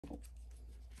All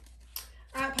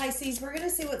right, Pisces, we're going to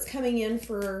see what's coming in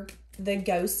for the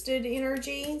ghosted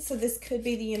energy. So this could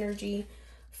be the energy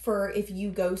for if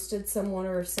you ghosted someone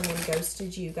or if someone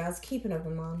ghosted you. Guys, keep an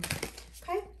open mind.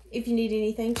 Okay? If you need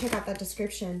anything, check out that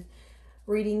description.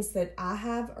 Readings that I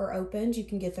have are opened. You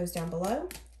can get those down below.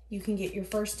 You can get your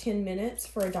first 10 minutes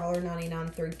for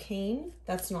 $1.99 through King.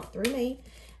 That's not through me.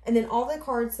 And then all the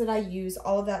cards that I use,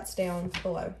 all of that's down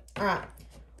below. All right.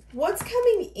 What's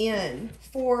coming in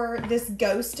for this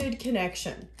ghosted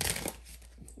connection?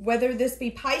 Whether this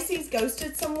be Pisces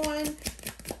ghosted someone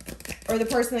or the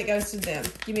person that ghosted them.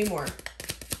 Give me more.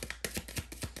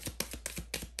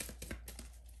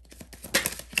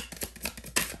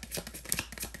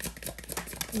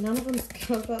 None of them's,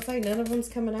 I was about to say, none of them's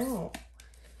coming out.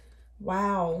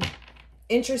 Wow.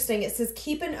 Interesting. It says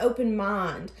keep an open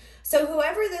mind. So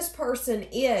whoever this person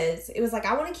is, it was like,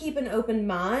 I want to keep an open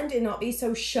mind and not be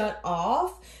so shut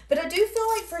off. But I do feel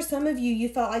like for some of you, you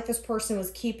felt like this person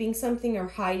was keeping something or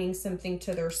hiding something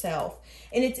to their self.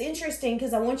 And it's interesting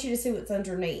because I want you to see what's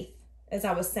underneath as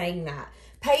I was saying that.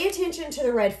 Pay attention to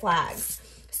the red flags.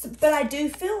 But I do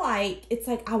feel like it's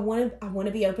like I want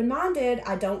to be open-minded.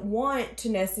 I don't want to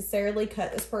necessarily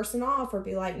cut this person off or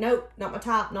be like, nope, not my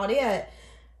type, not it.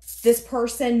 This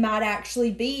person might actually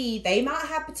be, they might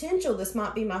have potential. This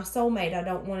might be my soulmate. I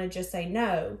don't want to just say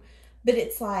no. But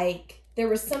it's like there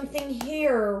was something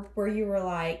here where you were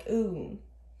like, ooh,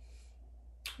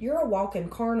 you're a walking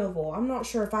carnival. I'm not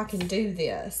sure if I can do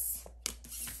this.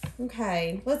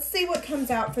 Okay, let's see what comes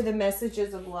out for the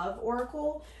messages of love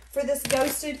oracle for this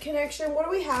ghosted connection. What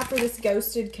do we have for this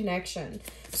ghosted connection?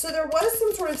 So there was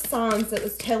some sort of signs that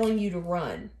was telling you to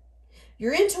run.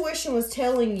 Your intuition was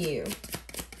telling you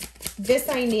this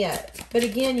ain't it. But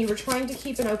again, you were trying to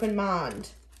keep an open mind.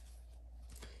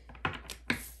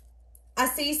 I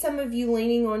see some of you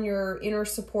leaning on your inner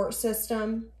support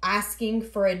system, asking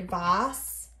for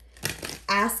advice,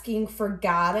 asking for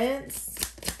guidance.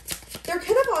 There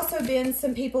could have also been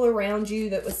some people around you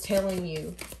that was telling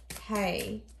you,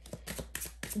 hey,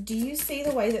 do you see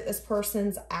the way that this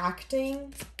person's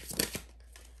acting?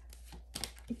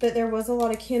 But there was a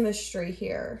lot of chemistry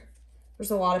here.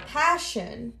 There's a lot of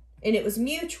passion. And it was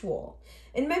mutual.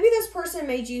 And maybe this person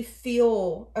made you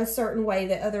feel a certain way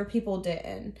that other people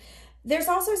didn't. There's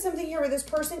also something here where this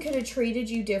person could have treated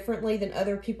you differently than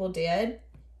other people did.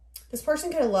 This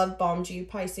person could have love bombed you,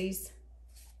 Pisces.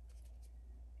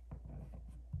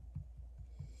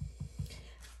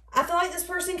 I feel like this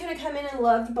person could have come in and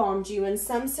love bombed you in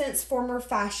some sense, form, or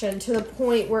fashion to the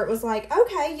point where it was like,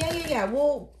 okay, yeah,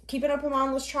 we'll keep an open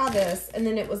mind, let's try this. And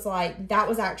then it was like, that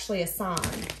was actually a sign.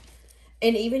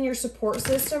 And even your support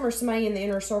system or somebody in the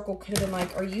inner circle could have been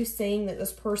like, are you seeing that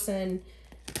this person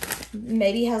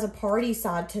maybe has a party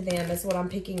side to them is what I'm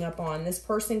picking up on. This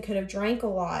person could have drank a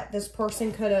lot. This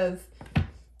person could have, I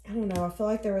don't know, I feel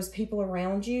like there was people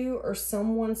around you or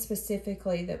someone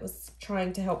specifically that was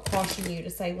trying to help caution you to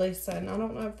say, listen, I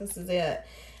don't know if this is it.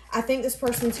 I think this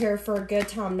person's here for a good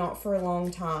time, not for a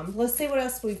long time. Let's see what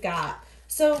else we've got.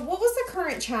 So what was the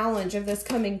current challenge of this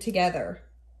coming together?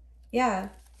 Yeah.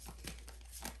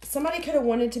 Somebody could have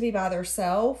wanted to be by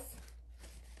themselves.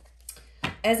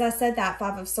 As I said that,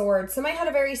 Five of Swords. Somebody had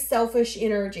a very selfish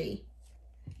energy.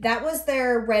 That was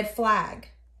their red flag.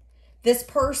 This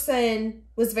person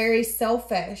was very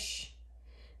selfish.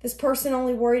 This person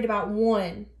only worried about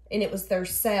one, and it was their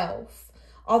self.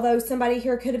 Although somebody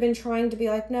here could have been trying to be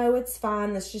like, no, it's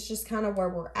fine. This is just kind of where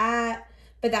we're at.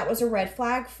 But that was a red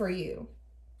flag for you.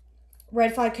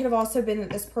 Red flag could have also been that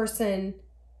this person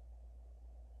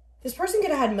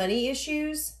could have had money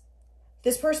issues.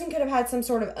 This person could have had some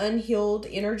sort of unhealed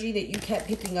energy that you kept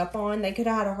picking up on. They could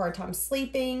have had a hard time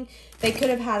sleeping. They could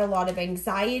have had a lot of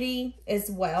anxiety as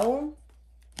well.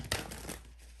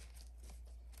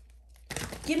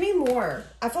 Give me more.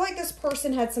 I feel like this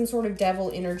person had some sort of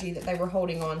devil energy that they were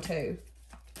holding on to.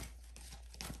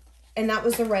 And that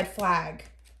was the red flag.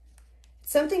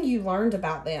 Something you learned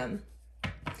about them.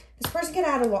 This person could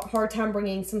have had a hard time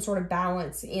bringing some sort of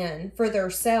balance in for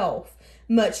their self,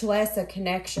 much less a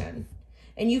connection.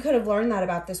 And you could have learned that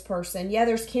about this person. Yeah,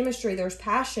 there's chemistry, there's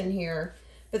passion here,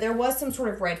 but there was some sort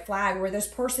of red flag where this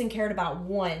person cared about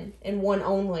one and one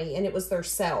only, and it was their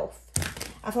self.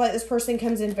 I feel like this person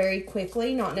comes in very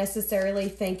quickly, not necessarily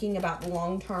thinking about the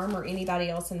long term or anybody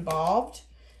else involved.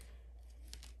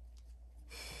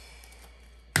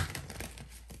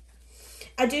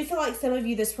 I do feel like some of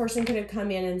you, this person could have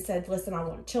come in and said, listen, I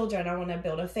want children. I want to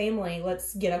build a family.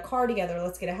 Let's get a car together.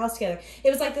 Let's get a house together. It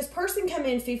was like this person come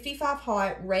in 55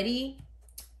 hot, ready.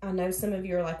 I know some of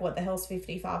you are like, what the hell's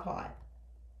 55 hot?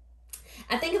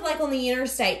 I think of like on the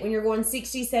interstate when you're going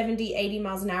 60, 70, 80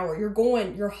 miles an hour.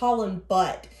 You're hauling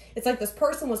butt. It's like this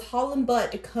person was hauling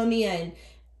butt to come in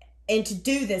and to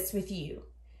do this with you.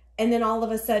 And then all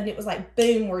of a sudden it was like,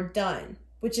 boom, we're done,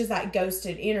 which is that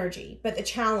ghosted energy. But the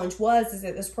challenge is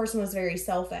that this person was very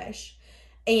selfish.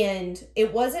 And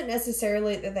it wasn't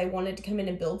necessarily that they wanted to come in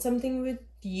and build something with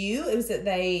you. It was that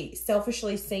they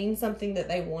selfishly seen something that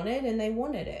they wanted and they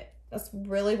wanted it. That's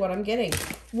really what I'm getting.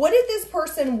 What did this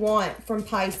person want from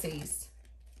Pisces?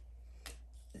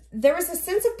 There was a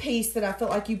sense of peace that I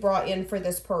felt like you brought in for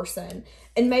this person.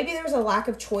 And maybe there was a lack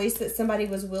of choice that somebody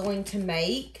was willing to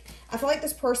make. I feel like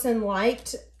this person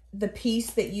liked the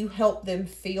peace that you helped them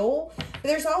feel. But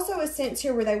there's also a sense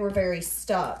here where they were very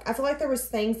stuck. I feel like there was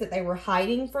things that they were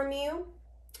hiding from you.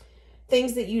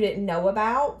 Things that you didn't know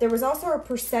about. There was also a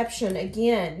perception,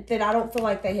 again, that I don't feel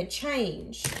like they had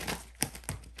changed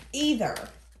either.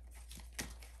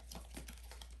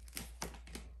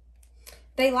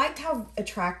 They liked how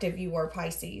attractive you were,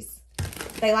 Pisces.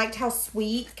 They liked how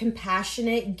sweet,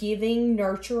 compassionate, giving,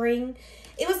 nurturing.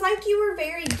 It was like you were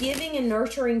very giving and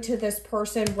nurturing to this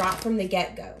person right from the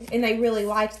get-go. And they really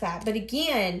liked that. But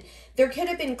again, there could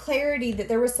have been clarity that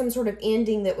there was some sort of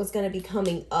ending that was going to be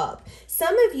coming up.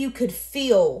 Some of you could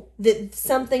feel that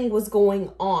something was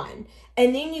going on.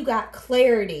 And then you got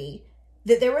clarity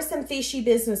that there was some fishy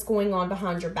business going on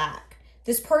behind your back.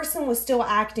 This person was still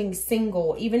acting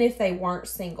single, even if they weren't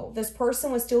single. This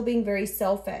person was still being very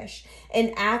selfish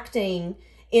and acting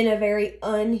in a very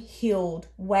unhealed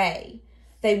way.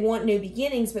 They want new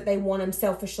beginnings, but they want them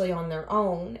selfishly on their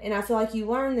own. And I feel like you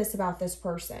learned this about this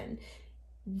person.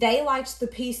 They liked the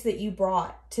peace that you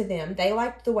brought to them. They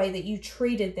liked the way that you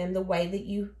treated them, the way that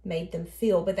you made them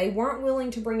feel. But they weren't willing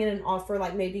to bring in an offer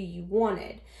like maybe you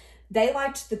wanted. They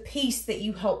liked the peace that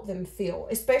you helped them feel,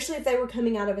 especially if they were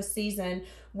coming out of a season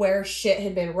where shit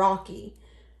had been rocky.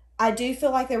 I do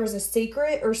feel like there was a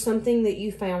secret or something that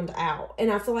you found out.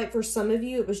 And I feel like for some of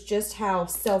you, it was just how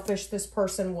selfish this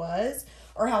person was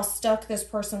or how stuck this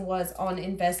person was on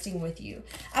investing with you.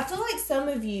 I feel like some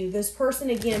of you, this person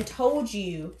again told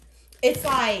you, it's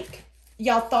like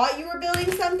y'all thought you were building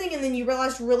something and then you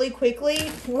realized really quickly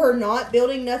we're not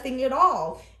building nothing at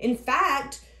all. In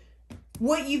fact,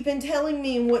 what you've been telling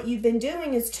me and what you've been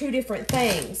doing is two different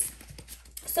things.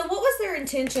 So what was their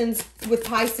intentions with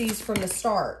Pisces from the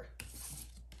start?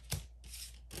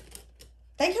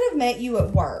 They could have met you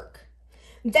at work.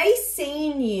 They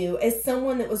seen you as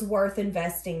someone that was worth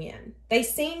investing in. They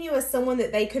seen you as someone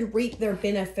that they could reap their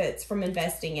benefits from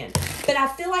investing in. But I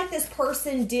feel like this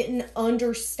person didn't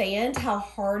understand how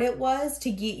hard it was to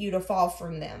get you to fall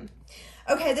from them.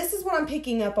 Okay, this is what I'm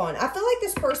picking up on. I feel like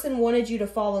this person wanted you to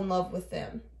fall in love with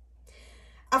them.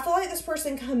 I feel like this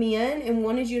person come in and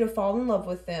wanted you to fall in love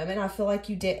with them, and I feel like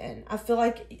you didn't. I feel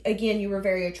like, again, you were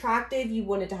very attractive. You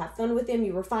wanted to have fun with them.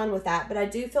 You were fine with that. But I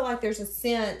do feel like there's a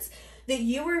sense that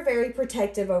you were very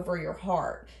protective over your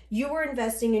heart. You were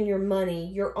investing in your money,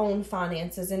 your own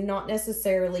finances, and not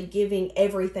necessarily giving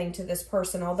everything to this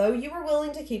person, although you were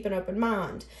willing to keep an open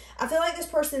mind. I feel like this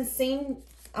person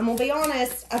I'm going to be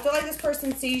honest, I feel like this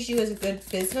person sees you as a good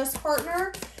business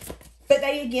partner, but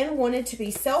they, again, wanted to be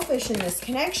selfish in this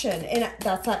connection, and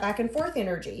that's that back and forth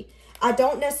energy. I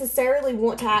don't necessarily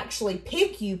want to actually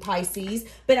pick you, Pisces,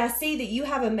 but I see that you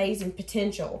have amazing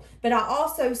potential. But I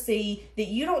also see that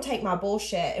you don't take my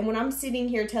bullshit, and when I'm sitting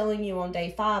here telling you on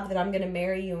day 5 that I'm going to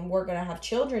marry you and we're going to have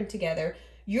children together,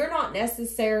 you're not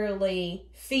necessarily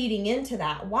feeding into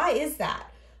that. Why is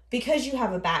that? Because you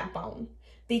have a backbone.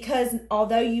 Because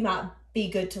although you might be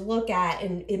good to look at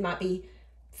and it might be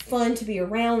fun to be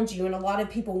around you and a lot of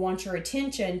people want your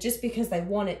attention, just because they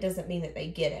want it doesn't mean that they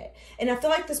get it. And I feel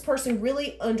like this person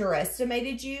really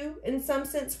underestimated you in some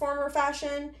sense, form, or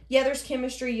fashion. Yeah, there's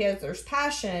chemistry. Yeah, there's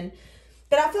passion.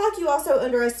 But I feel like you also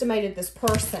underestimated this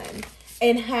person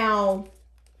and how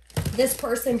this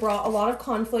person brought a lot of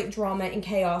conflict, drama, and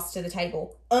chaos to the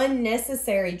table.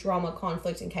 Unnecessary drama,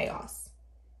 conflict, and chaos.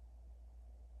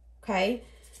 Okay?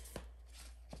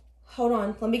 Hold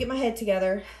on. Let me get my head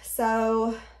together.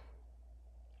 So,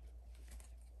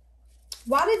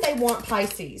 why did they want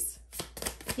Pisces?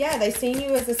 Yeah, they seen you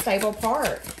as a stable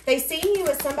part. They seen you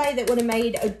as somebody that would have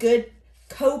made a good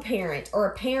co-parent or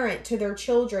a parent to their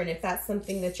children if that's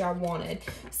something that y'all wanted.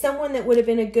 Someone that would have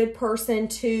been a good person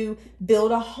to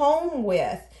build a home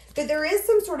with. But there is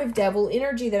some sort of devil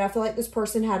energy that I feel like this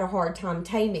person had a hard time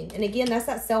taming. And again, that's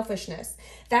that selfishness.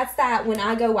 That's that when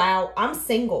I go out, I'm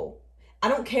single. I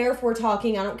don't care if we're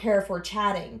talking. I don't care if we're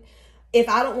chatting. If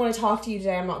I don't want to talk to you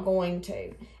today, I'm not going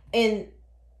to. And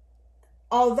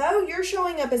although you're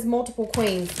showing up as multiple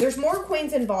queens, there's more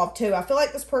queens involved too. I feel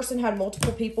like this person had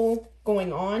multiple people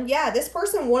going on. Yeah, this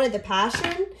person wanted the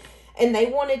passion and they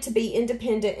wanted to be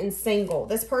independent and single.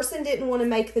 This person didn't want to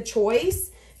make the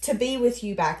choice to be with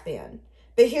you back then.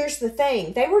 But here's the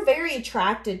thing. They were very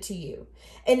attracted to you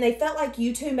and they felt like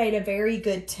you two made a very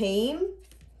good team.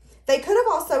 They could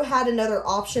have also had another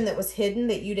option that was hidden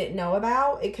that you didn't know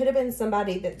about. It could have been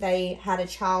somebody that they had a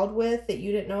child with that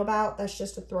you didn't know about. That's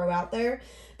just a throw out there.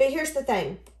 But here's the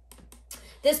thing.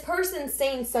 This person's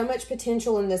seen so much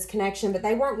potential in this connection, but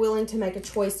they weren't willing to make a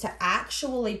choice to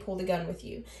actually pull the gun with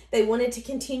you. They wanted to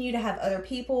continue to have other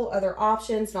people, other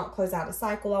options, not close out a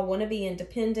cycle. I want to be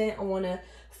independent. I want to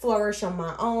flourish on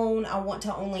my own. I want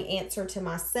to only answer to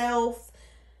myself.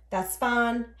 That's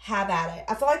fine. Have at it.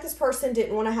 I feel like this person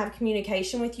didn't want to have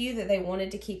communication with you, that they wanted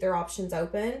to keep their options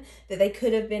open, that they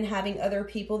could have been having other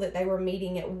people that they were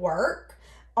meeting at work.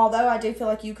 Although I do feel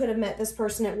like you could have met this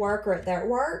person at work or at their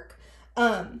work.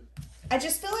 I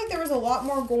just feel like there was a lot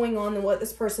more going on than what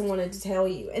this person wanted to tell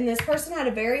you. And this person had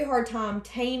a very hard time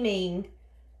taming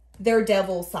their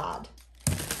devil side,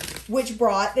 which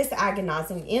brought this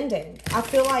agonizing ending. I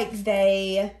feel like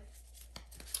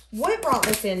what brought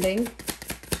this ending?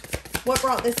 What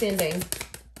brought this ending?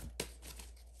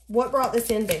 What brought this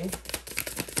ending?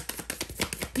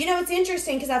 You know, it's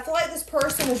interesting because I feel like this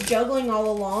person was juggling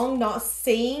all along, not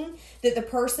seeing that the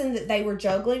person that they were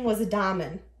juggling was a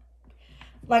diamond.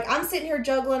 Like, I'm sitting here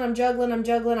juggling, I'm juggling.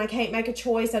 I can't make a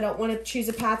choice. I don't want to choose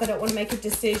a path. I don't want to make a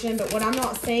decision. But what I'm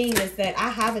not seeing is that I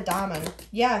have a diamond.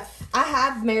 Yeah, I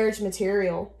have marriage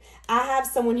material. I have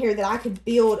someone here that I could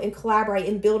build and collaborate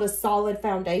and build a solid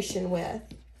foundation with.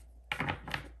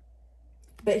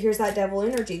 But here's that devil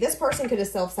energy. This person could have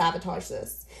self-sabotaged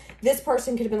this. This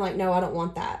person could have been like, no, I don't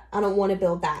want that. I don't want to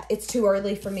build that. It's too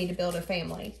early for me to build a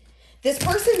family. This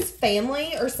person's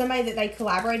family or somebody that they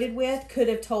collaborated with could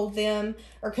have told them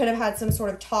or could have had some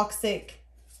sort of toxic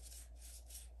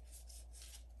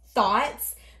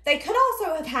thoughts. They could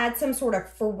also have had some sort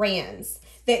of friends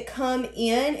that come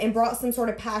in and brought some sort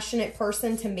of passionate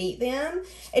person to meet them.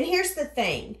 And here's the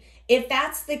thing. If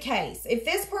that's the case, if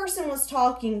this person was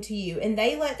talking to you and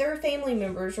they let their family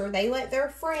members or they let their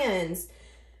friends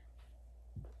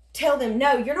tell them,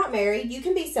 no, you're not married. You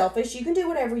can be selfish. You can do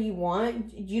whatever you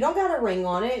want. You don't got a ring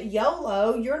on it.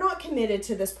 YOLO. You're not committed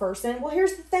to this person. Well,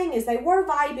 here's the thing is they were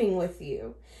vibing with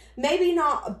you. Maybe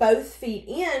not both feet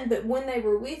in, but when they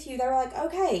were with you, they were like,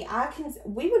 okay,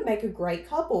 we would make a great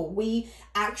couple. We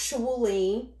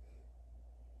actually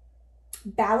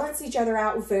balance each other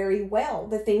out very well.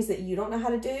 The things that you don't know how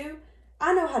to do,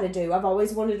 I know how to do. I've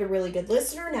always wanted a really good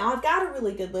listener. Now I've got a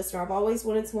really good listener. I've always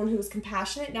wanted someone who was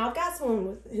compassionate. Now I've got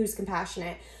someone who's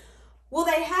compassionate. Well,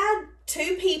 they had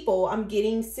two people, I'm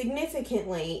getting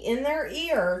significantly in their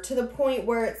ear to the point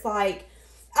where it's like,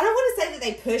 I don't want to say that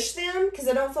they pushed them because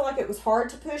I don't feel like it was hard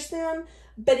to push them,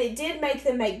 but it did make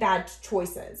them make bad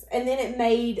choices. And then it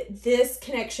made this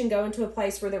connection go into a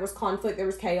place where there was conflict, there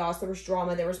was chaos, there was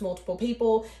drama, there was multiple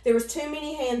people, there was too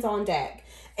many hands on deck.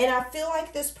 And I feel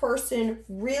like this person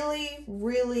really,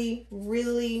 really,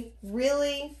 really,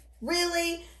 really,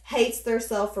 really hates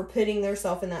themselves for putting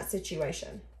themselves in that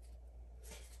situation.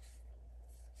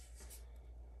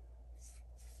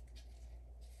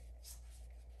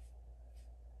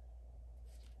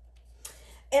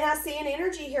 And I see an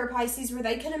energy here, Pisces, where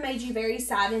they could have made you very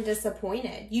sad and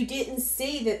disappointed. You didn't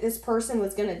see that this person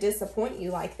was going to disappoint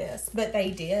you like this, but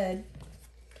they did.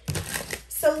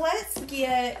 So let's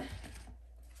get,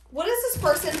 what is this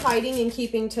person hiding and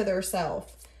keeping to their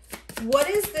self? What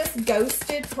is this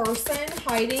ghosted person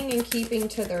hiding and keeping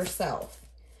to their self?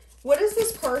 What is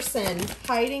this person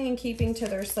hiding and keeping to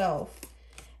their self?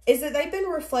 Is that they've been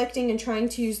reflecting and trying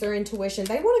to use their intuition.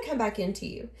 They want to come back into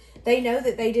you. They know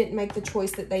that they didn't make the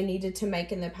choice that they needed to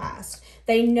make in the past.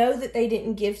 They know that they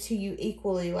didn't give to you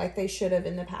equally like they should have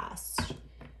in the past.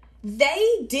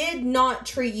 They did not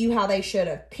treat you how they should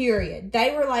have, period.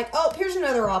 They were like, oh, here's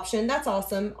another option. That's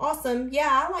awesome. Awesome.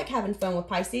 Yeah, I like having fun with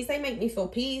Pisces. They make me feel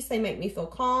peace. They make me feel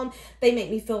calm. They make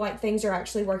me feel like things are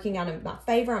actually working out in my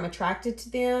favor. I'm attracted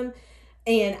to them.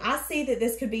 And I see that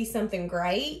this could be something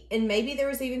great. And maybe there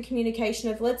was even communication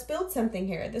of, let's build something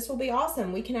here. This will be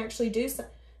awesome. We can actually do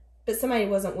something. But somebody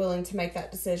wasn't willing to make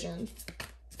that decision.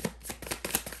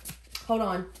 Hold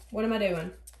on. What am I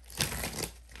doing?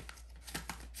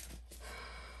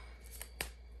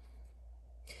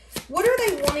 What are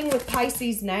they wanting with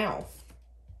Pisces now?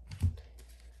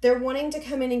 They're wanting to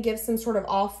come in and give some sort of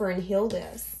offer and heal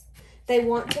this. They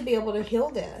want to be able to heal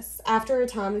this after a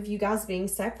time of you guys being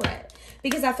separate.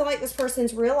 Because I feel like this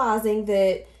person's realizing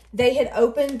that They had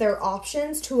opened their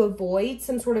options to avoid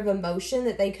some sort of emotion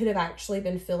that they could have actually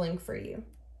been feeling for you.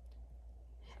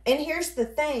 And here's the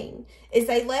thing, is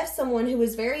they left someone who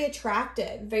was very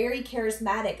attractive, very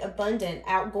charismatic, abundant,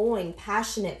 outgoing,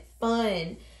 passionate,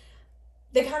 fun,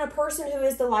 the kind of person who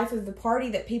is the life of the party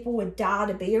that people would die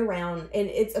to be around. And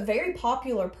it's a very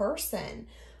popular person,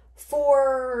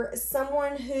 for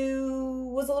someone who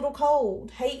was a little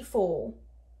cold, hateful.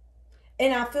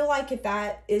 And I feel like if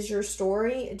that is your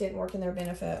story, it didn't work in their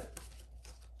benefit.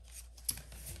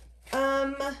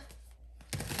 How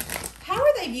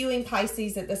are they viewing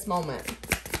Pisces at this moment?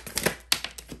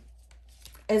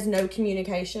 As no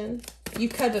communication. You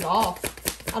cut it off.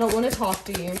 I don't want to talk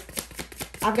to you.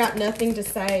 I've got nothing to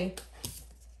say.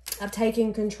 I've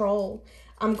taken control.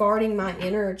 I'm guarding my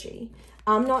energy.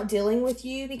 I'm not dealing with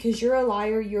you because you're a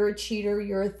liar, you're a cheater,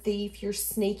 you're a thief, you're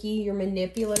sneaky, you're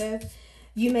manipulative.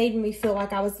 You made me feel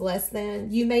like I was less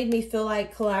than. You made me feel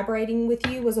like collaborating with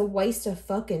you was a waste of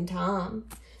fucking time.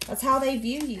 That's how they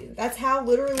view you. That's how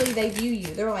literally they view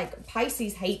you. They're like,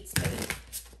 Pisces hates me.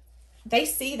 They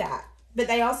see that. But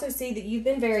they also see that you've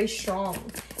been very strong.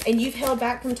 And you've held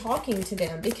back from talking to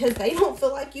them because they don't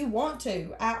feel like you want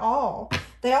to at all.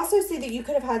 They also see that you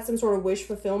could have had some sort of wish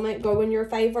fulfillment go in your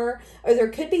favor. Or there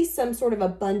could be some sort of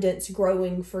abundance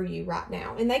growing for you right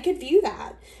now. And they could view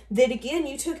that. That again,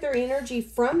 you took their energy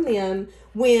from them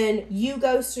when you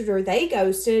ghosted or they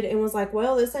ghosted and was like,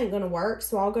 well, this ain't going to work.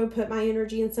 So I'll go put my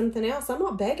energy in something else. I'm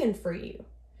not begging for you.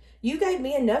 You gave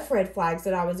me enough red flags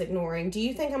that I was ignoring. Do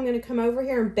you think I'm going to come over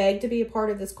here and beg to be a part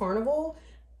of this carnival?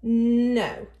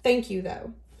 No. Thank you,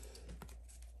 though.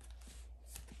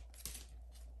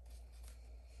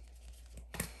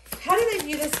 How do they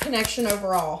view this connection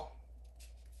overall?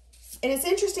 And it's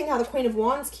interesting how the Queen of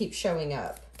Wands keeps showing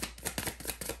up.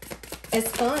 As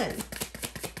fun.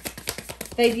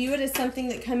 They view it as something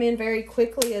that come in very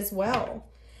quickly as well.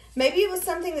 Maybe it was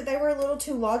something that they were a little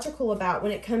too logical about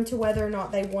when it came to whether or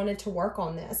not they wanted to work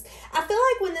on this. I feel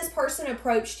like when this person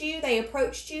approached you, they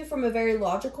approached you from a very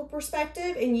logical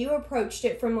perspective, and you approached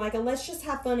it from like a let's just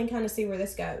have fun and kind of see where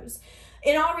this goes.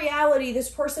 In all reality, this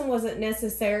person wasn't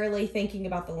necessarily thinking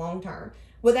about the long term.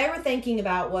 What they were thinking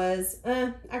about was,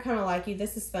 I kind of like you.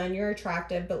 This is fun. You're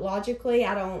attractive, but logically,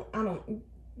 I don't,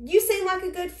 you seem like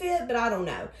a good fit, but I don't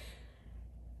know.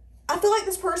 I feel like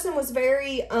this person was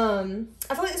very, I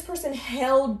feel like this person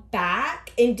held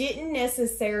back and didn't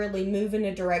necessarily move in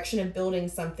a direction of building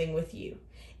something with you.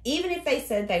 Even if they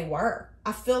said they were,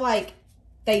 I feel like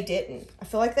they didn't. I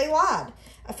feel like they lied.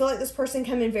 I feel like this person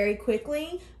came in very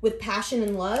quickly with passion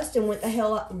and lust and went the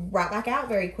hell right back out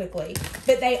very quickly.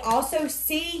 But they also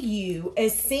see you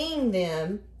as seeing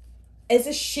them as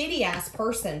a shitty ass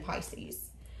person,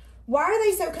 Pisces. Why are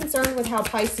they so concerned with how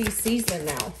Pisces sees them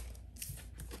now?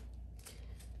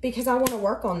 Because I want to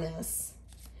work on this.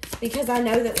 Because I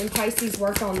know that when Pisces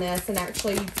work on this and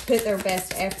actually put their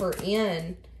best effort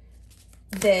in,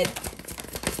 that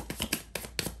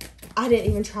I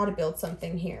didn't even try to build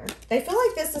something here. They feel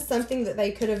like this is something that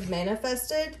they could have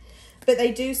manifested, but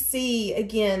they do see,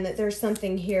 again, that there's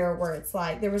something here where it's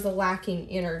like there was a lacking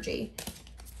energy.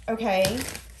 Okay.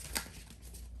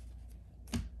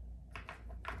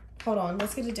 Hold on.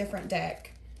 Let's get a different deck.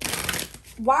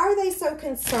 Why are they so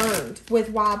concerned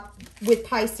with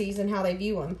Pisces and how they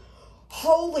view them?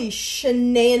 Holy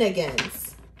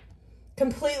shenanigans.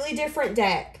 Completely different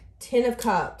deck. 10 of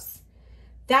Cups.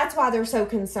 That's why they're so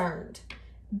concerned.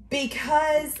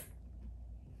 Because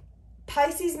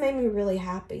Pisces made me really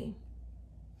happy.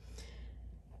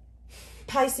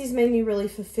 Pisces made me really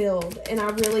fulfilled. And I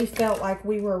really felt like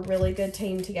we were a really good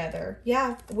team together.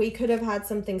 Yeah, we could have had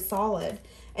something solid.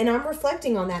 And I'm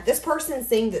reflecting on that. This person's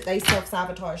seeing that they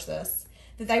self-sabotaged this.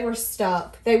 That they were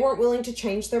stuck. They weren't willing to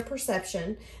change their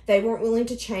perception. They weren't willing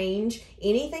to change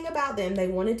anything about them. They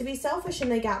wanted to be selfish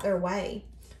and they got their way.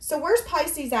 So where's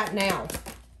Pisces at now?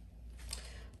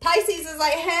 Pisces is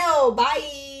like, hell,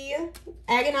 bye.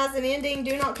 Agonizing ending,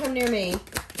 do not come near me.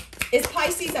 Is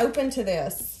Pisces open to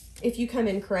this if you come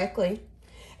in correctly?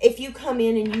 If you come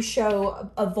in and you show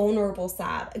a vulnerable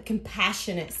side, a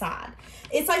compassionate side.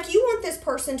 It's like you want this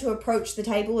person to approach the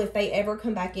table if they ever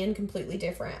come back in completely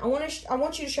different. I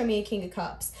want you to show me a King of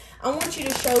Cups. I want you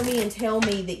to show me and tell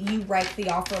me that you wrecked the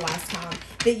offer last time.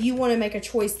 That you want to make a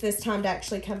choice this time to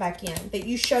actually come back in. That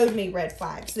you showed me red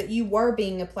flags. That you were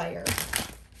being a player.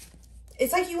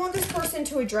 It's like you want this person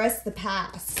to address the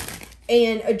past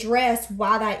and address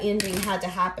why that ending had to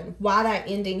happen, why that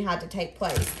ending had to take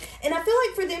place. And I feel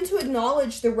like for them to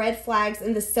acknowledge the red flags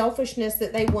and the selfishness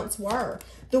that they once were,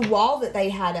 the wall that they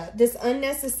had up, this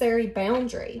unnecessary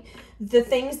boundary, the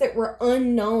things that were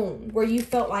unknown, where you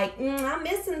felt like, I'm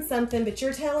missing something, but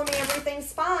you're telling me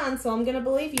everything's fine, so I'm going to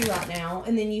believe you right now.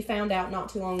 And then you found out not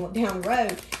too long down the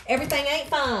road, everything ain't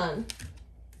fine.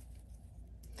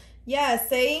 Yeah,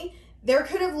 see? There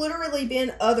could have literally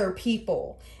been other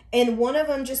people. And one of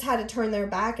them just had to turn their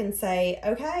back and say,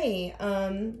 okay,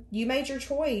 you made your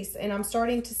choice. And I'm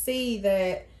starting to see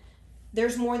that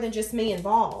there's more than just me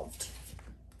involved.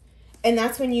 And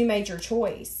that's when you made your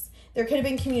choice. There could have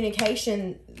been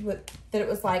communication that it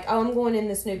was like, oh, I'm going in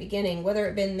this new beginning. Whether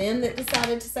it been them that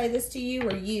decided to say this to you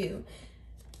or you.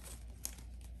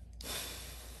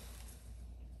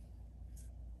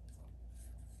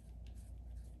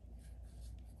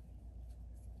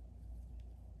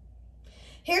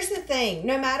 Here's the thing.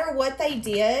 No matter what they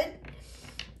did,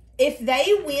 if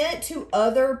they went to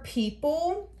other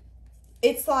people,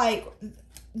 it's like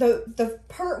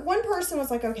one person was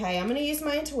like, okay, I'm going to use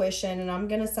my intuition and I'm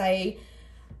going to say,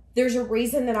 there's a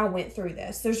reason that I went through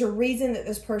this. There's a reason that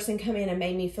this person come in and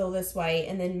made me feel this way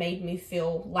and then made me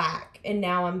feel lack. And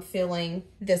now I'm feeling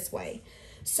this way.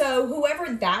 So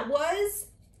whoever that was,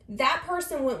 that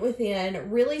person went within,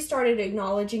 really started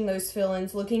acknowledging those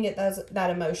feelings, looking at that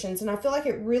emotions. And I feel like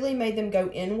it really made them go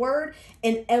inward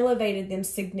and elevated them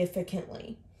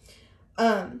significantly.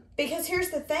 Because here's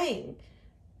the thing,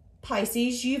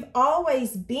 Pisces, you've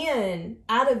always been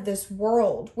out of this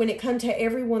world when it comes to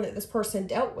everyone that this person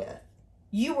dealt with.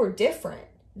 You were different.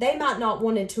 They might not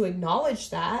wanted to acknowledge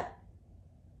that.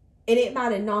 And it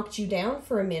might have knocked you down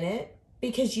for a minute.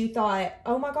 Because you thought,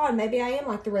 oh my God, maybe I am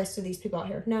like the rest of these people out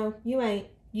here. No, you ain't.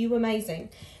 You amazing.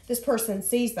 This person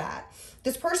sees that.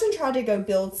 This person tried to go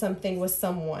build something with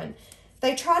someone.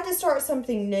 They tried to start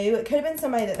something new. It could have been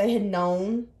somebody that they had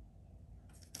known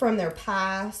from their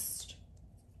past.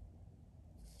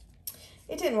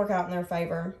 It didn't work out in their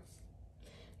favor.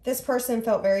 This person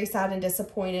felt very sad and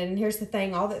disappointed. And here's the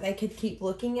thing, all that they could keep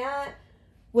looking at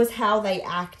was how they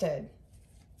acted.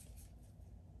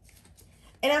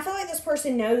 And I feel like this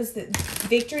person knows that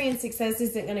victory and success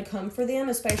isn't going to come for them,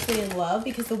 especially in love,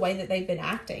 because the way that they've been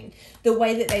acting, the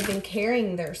way that they've been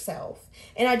carrying themselves.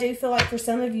 And I do feel like for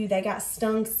some of you, they got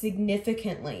stung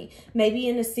significantly. Maybe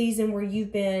in a season where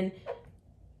you've been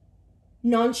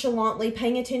nonchalantly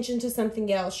paying attention to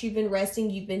something else. You've been resting,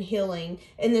 you've been healing.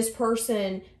 And this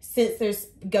person, since this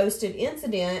ghosted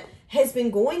incident, has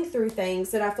been going through things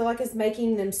that I feel like is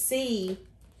making them see,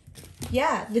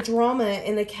 yeah, the drama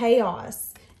and the chaos.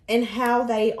 And how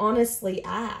they honestly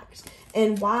act.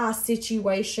 And why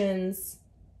situations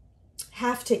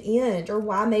have to end. Or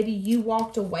why maybe you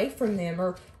walked away from them.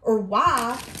 Or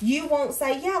why you won't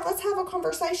say, yeah, let's have a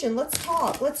conversation. Let's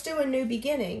talk. Let's do a new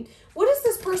beginning. What does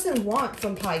this person want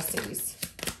from Pisces?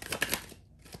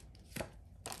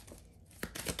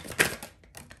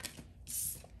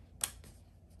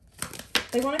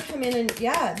 They want to come in and,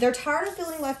 yeah, they're tired of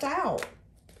feeling left out.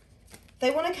 They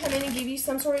want to come in and give you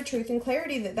some sort of truth and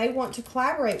clarity that they want to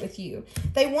collaborate with you.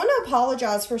 They want to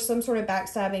apologize for some sort of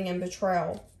backstabbing and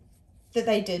betrayal that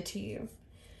they did to you.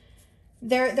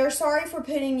 They're sorry for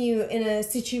putting you in a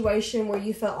situation where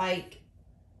you felt like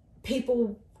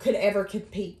people could ever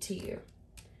compete to you.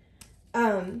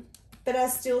 But I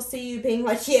still see you being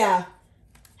like, yeah,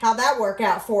 how'd that work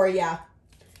out for you?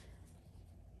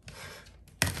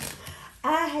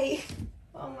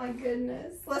 Oh my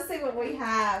goodness. Let's see what we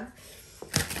have.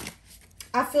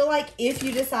 I feel like if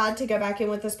you decide to go back in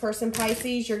with this person,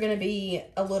 Pisces, you're going to be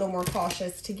a little more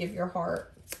cautious to give your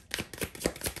heart.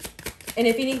 And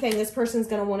if anything, this person's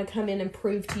going to want to come in and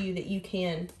prove to you that you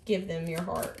can give them your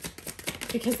heart.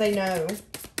 Because they know,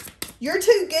 you're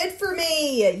too good for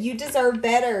me. You deserve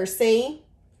better, see?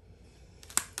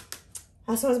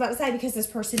 That's what I was about to say, because this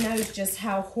person knows just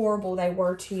how horrible they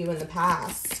were to you in the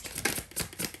past.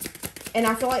 And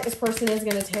I feel like this person is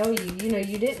going to tell you, you know,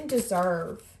 you didn't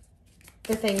deserve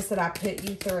the things that I put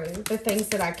you through, the things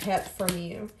that I kept from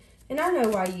you. And I know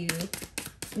why you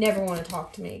never want to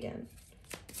talk to me again.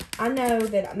 I know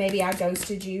that maybe I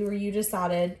ghosted you, or you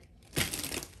decided,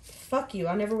 fuck you,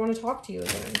 I never want to talk to you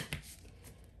again.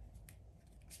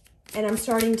 And I'm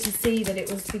starting to see that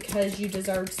it was because you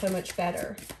deserved so much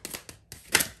better.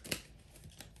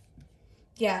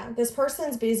 Yeah, this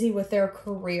person's busy with their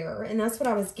career, and that's what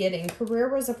I was getting. Career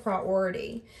was a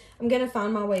priority. I'm going to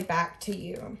find my way back to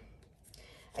you.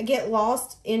 I get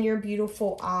lost in your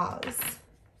beautiful eyes.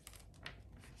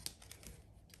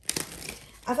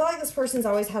 I feel like this person's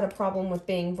always had a problem with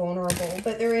being vulnerable,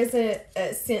 but there is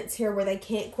a sense here where they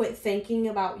can't quit thinking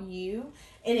about you.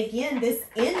 And again, this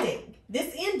ending.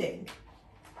 This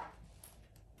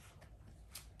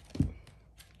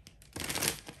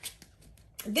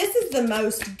is the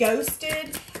most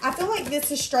ghosted I feel like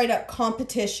this is straight up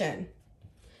competition.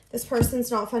 This person's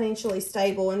not financially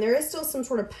stable, and there is still some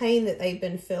sort of pain that they've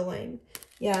been feeling.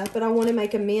 Yeah, but I want to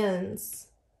make amends.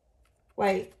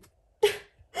 Wait.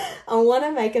 I want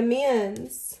to make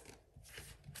amends.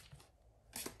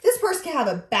 This person can have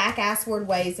a back-ass word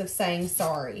ways of saying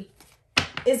sorry,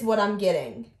 is what I'm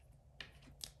getting.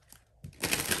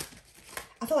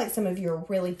 I feel like some of you are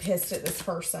really pissed at this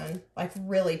person. Like,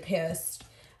 really pissed.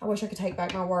 I wish I could take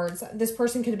back my words. This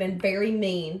person could have been very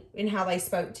mean in how they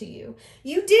spoke to you.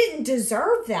 You didn't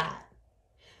deserve that.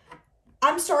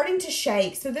 I'm starting to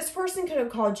shake. So this person could have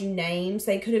called you names.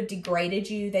 They could have degraded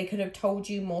you. They could have told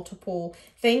you multiple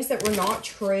things that were not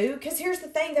true. Because here's the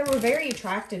thing. They were very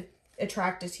attracted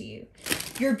to you.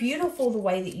 You're beautiful the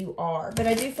way that you are. But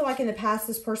I do feel like in the past,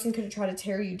 this person could have tried to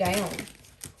tear you down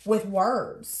with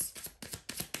words.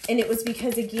 And it was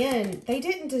because, again, they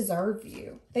didn't deserve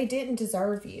you. They didn't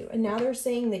deserve you. And now they're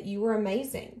saying that you were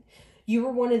amazing. You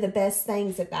were one of the best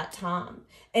things at that time.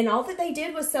 And all that they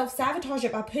did was self-sabotage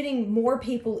it by putting more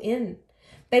people in.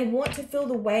 They want to feel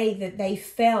the way that they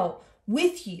felt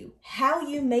with you, how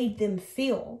you made them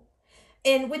feel.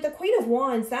 And with the Queen of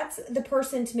Wands, that's the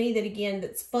person to me that, again,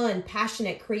 that's fun,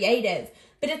 passionate, creative.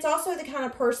 But it's also the kind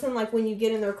of person, like when you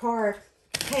get in their car,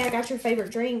 hey, I got your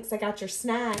favorite drinks. I got your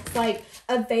snacks. Like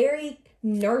a very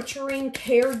nurturing,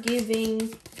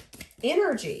 caregiving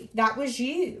energy. That was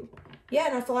you. Yeah,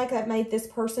 and I feel like that made this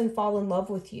person fall in love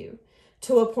with you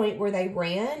to a point where they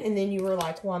ran. And then you were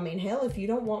like, well, I mean, hell, if you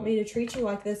don't want me to treat you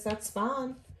like this, that's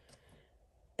fine.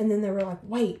 And then they were like,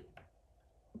 wait,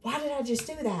 why did I just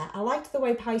do that? I liked the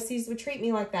way Pisces would treat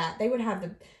me like that. They would have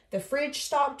the fridge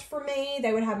stocked for me.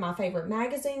 They would have my favorite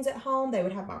magazines at home. They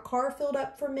would have my car filled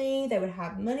up for me. They would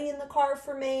have money in the car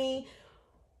for me.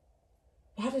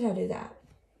 Why did I do that?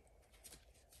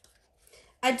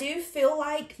 I do feel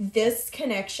like this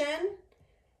connection,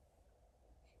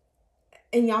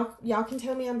 and y'all can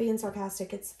tell me I'm being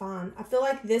sarcastic. It's fine. I feel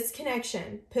like this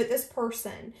connection put this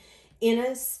person in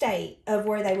a state of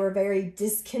where they were very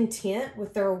discontent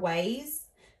with their ways,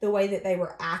 the way that they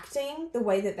were acting, the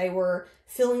way that they were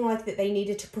feeling like that they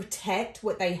needed to protect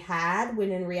what they had,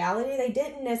 when in reality, they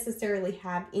didn't necessarily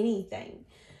have anything.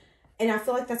 And I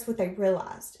feel like that's what they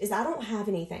realized, is I don't have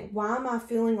anything. Why am I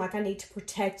feeling like I need to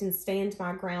protect and stand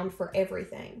my ground for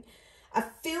everything? I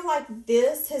feel like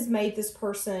this has made this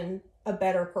person a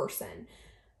better person.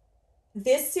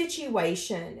 This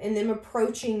situation and them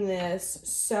approaching this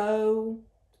so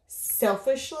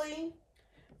selfishly,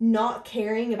 not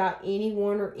caring about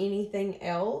anyone or anything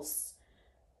else,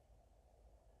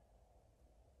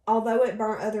 although it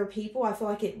burnt other people, I feel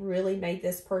like it really made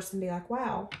this person be like,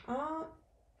 wow,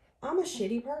 I'm a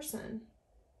shitty person.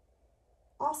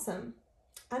 Awesome.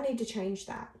 I need to change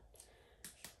that.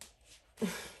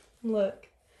 Look,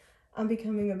 I'm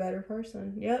becoming a better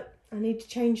person. Yep, I need to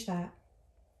change that.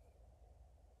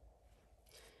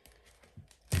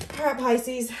 All right,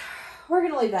 Pisces, we're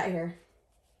going to leave that here.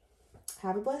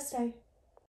 Have a blessed day.